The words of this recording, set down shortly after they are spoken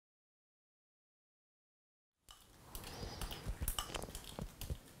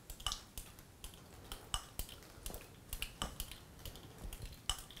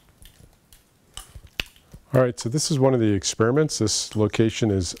All right, so this is one of the experiments. This location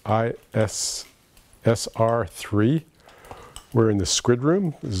is ISSR3. We're in the squid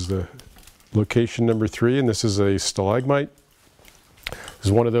room. This is the location number 3, and this is a stalagmite. This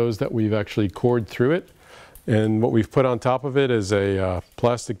is one of those that we've actually cored through it. And what we've put on top of it is a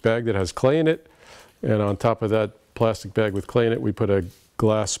plastic bag that has clay in it. And on top of that plastic bag with clay in it, we put a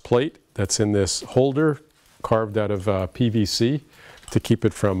glass plate that's in this holder carved out of PVC to keep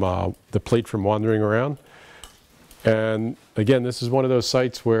it from the plate from wandering around. And again, this is one of those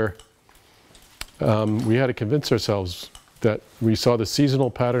sites where we had to convince ourselves that we saw the seasonal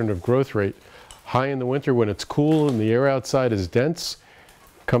pattern of growth rate. High in the winter when it's cool and the air outside is dense,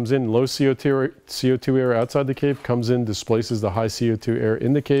 comes in low CO2 air outside the cave, comes in, displaces the high CO2 air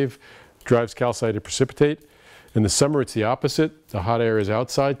in the cave, drives calcite to precipitate. In the summer, it's the opposite. The hot air is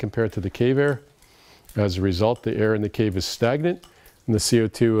outside compared to the cave air. As a result, the air in the cave is stagnant and the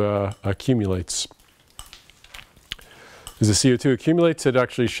CO2 accumulates. As the CO2 accumulates, it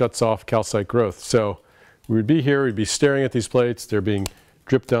actually shuts off calcite growth. So we would be here, we'd be staring at these plates, they're being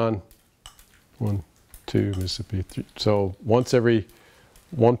dripped on. 1, 2, Mississippi, 3. So once every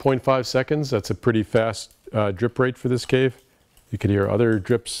 1.5 seconds, that's a pretty fast drip rate for this cave. You could hear other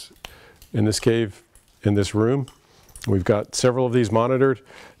drips in this cave, in this room. We've got several of these monitored,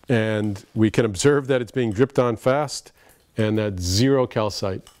 and we can observe that it's being dripped on fast and that zero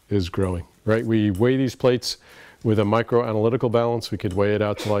calcite is growing, right? We weigh these plates with a micro-analytical balance. We could weigh it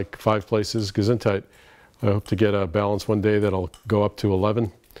out to like 5 places. Gesundheit. I hope to get a balance one day that'll go up to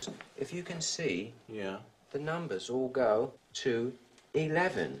 11. If you can see, the numbers all go to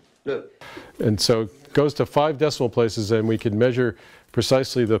 11. Look. And so it goes to 5 decimal places, and we can measure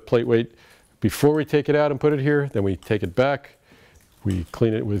precisely the plate weight before we take it out and put it here. Then we take it back. We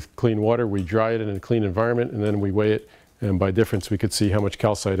clean it with clean water. We dry it in a clean environment, and then we weigh it. And by difference, we could see how much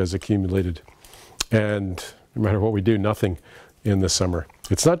calcite has accumulated. And no matter what we do, nothing in the summer.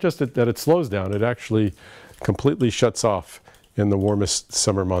 It's not just that it slows down, it actually completely shuts off in the warmest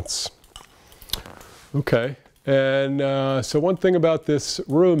summer months. Okay, and so one thing about this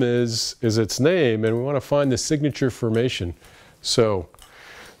room is its name, and we want to find the signature formation. So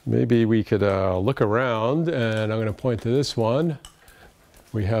maybe we could look around, and I'm going to point to this one.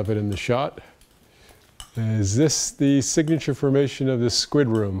 We have it in the shot. Is this the signature formation of this squid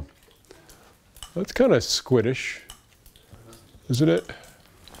room? That's kind of squiddish, isn't it?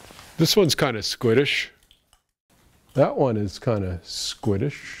 This one's kind of squiddish. That one is kind of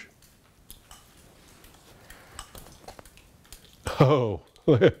squiddish. Oh,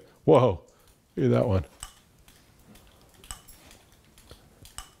 whoa, look at that one.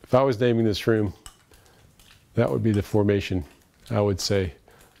 If I was naming this room, that would be the formation, I would say,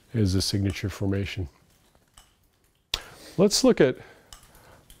 is the signature formation. Let's look at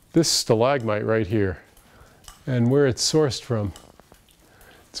this stalagmite right here and where it's sourced from.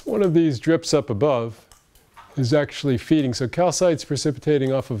 It's one of these drips up above is actually feeding. So calcite's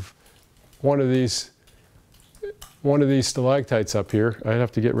precipitating off of one of these stalactites up here. I'd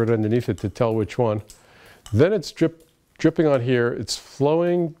have to get right underneath it to tell which one. Then it's dripping on here. It's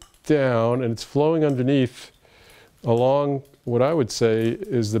flowing down and it's flowing underneath along what I would say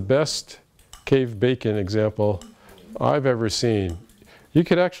is the best cave bacon example I've ever seen. You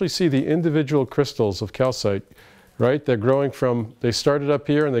could actually see the individual crystals of calcite, right? They're growing from, they started up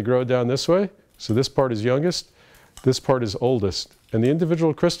here and they grow down this way. So this part is youngest, this part is oldest. And the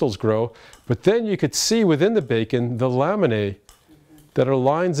individual crystals grow, but then you could see within the bacon the laminae that are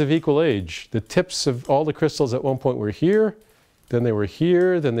lines of equal age. The tips of all the crystals at one point were here, then they were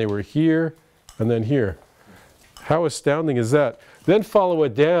here, then they were here, and then here. How astounding is that? Then follow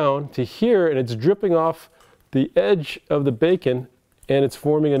it down to here, and it's dripping off the edge of the bacon, and it's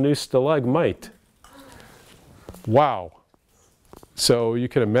forming a new stalagmite. Wow. So you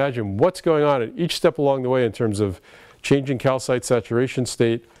can imagine what's going on at each step along the way in terms of changing calcite saturation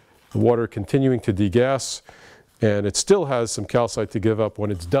state, the water continuing to degas, and it still has some calcite to give up when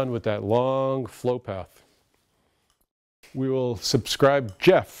it's done with that long flow path. We will subscribe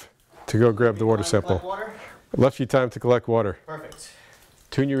Jeff to go grab the water sample. Left you time to collect water. Perfect.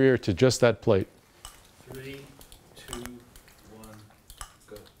 Tune your ear to just that plate. 3, 2, 1,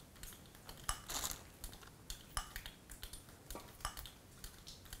 go.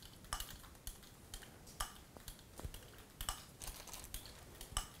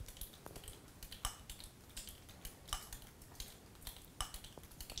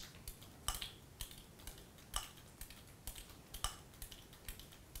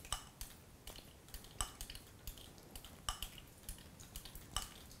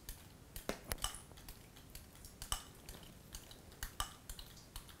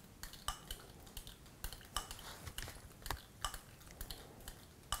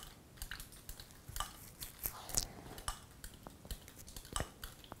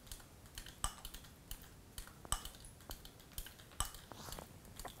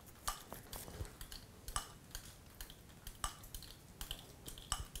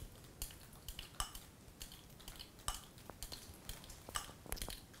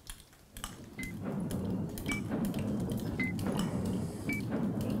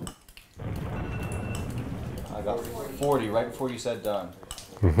 About 40, right before you said done.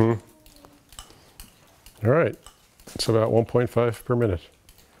 Mm-hmm. All right, it's about 1.5 per minute.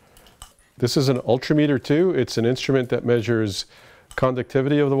 This is an ultrameter too. It's an instrument that measures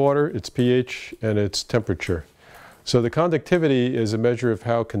conductivity of the water, its pH, and its temperature. So the conductivity is a measure of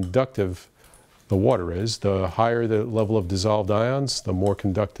how conductive the water is. The higher the level of dissolved ions, the more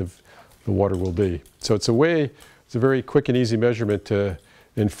conductive the water will be. So it's a very quick and easy measurement to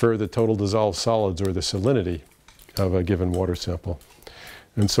infer the total dissolved solids or the salinity of a given water sample.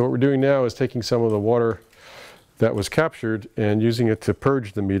 And so what we're doing now is taking some of the water that was captured and using it to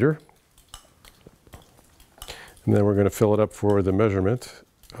purge the meter. And then we're going to fill it up for the measurement.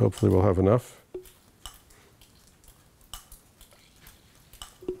 Hopefully we'll have enough.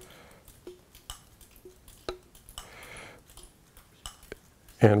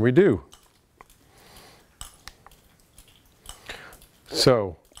 And we do.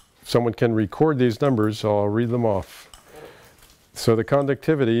 So, someone can record these numbers, I'll read them off. So the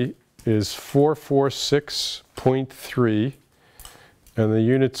conductivity is 446.3, and the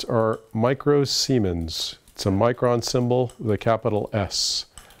units are microsiemens. It's a micron symbol with a capital S.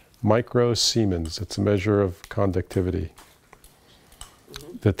 Microsiemens, it's a measure of conductivity.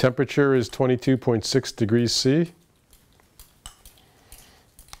 The temperature is 22.6 degrees C.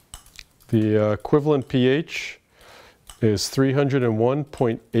 The equivalent pH is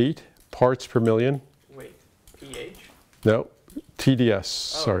 301.8 parts per million. Wait, pH? No, TDS,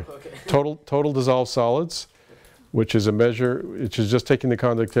 sorry. Okay. Total dissolved solids, which is a measure, which is just taking the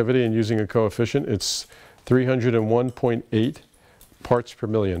conductivity and using a coefficient. It's 301.8 parts per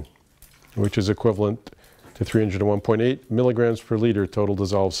million, which is equivalent to 301.8 milligrams per liter total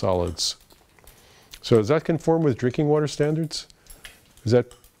dissolved solids. So does that conform with drinking water standards? Is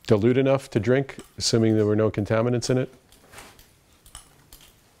that dilute enough to drink, assuming there were no contaminants in it?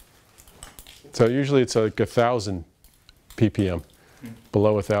 So usually it's like 1,000 ppm.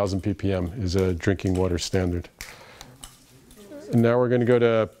 Below 1,000 ppm is a drinking water standard. And now we're going to go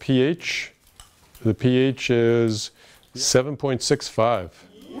to pH. The pH is 7.65.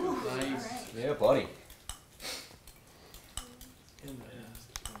 Nice. Yeah, buddy.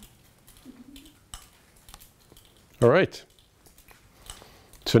 All right.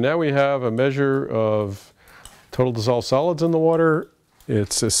 So now we have a measure of total dissolved solids in the water,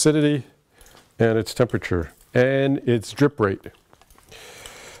 its acidity, and its temperature, and its drip rate.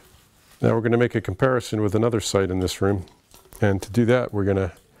 Now we're going to make a comparison with another site in this room, and to do that we're going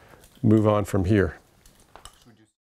to move on from here.